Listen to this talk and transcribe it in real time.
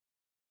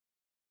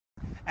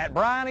At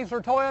Bryan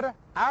Easler Toyota,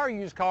 our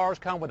used cars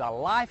come with a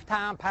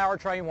lifetime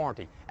powertrain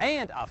warranty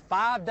and a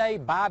 5-day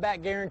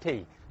buyback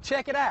guarantee.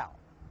 Check it out.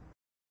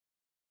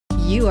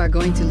 You are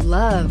going to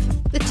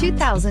love the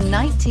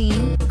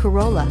 2019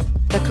 Corolla.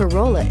 The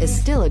Corolla is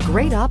still a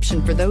great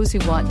option for those who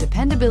want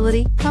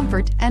dependability,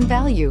 comfort, and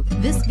value.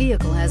 This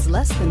vehicle has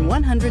less than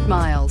 100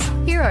 miles.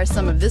 Here are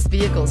some of this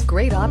vehicle's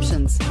great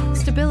options: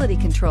 stability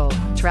control,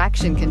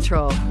 traction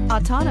control,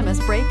 autonomous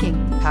braking,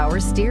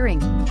 power steering,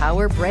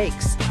 power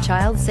brakes,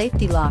 child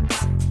safety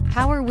locks,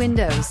 power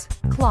windows,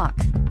 clock,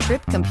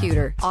 trip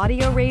computer,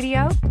 audio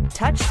radio,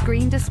 touch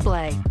screen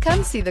display.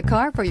 Come see the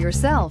car for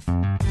yourself.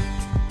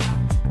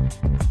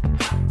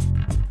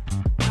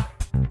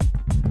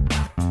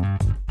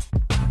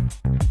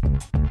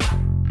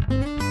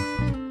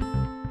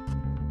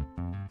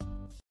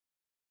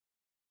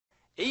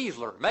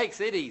 Easler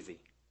makes it easy.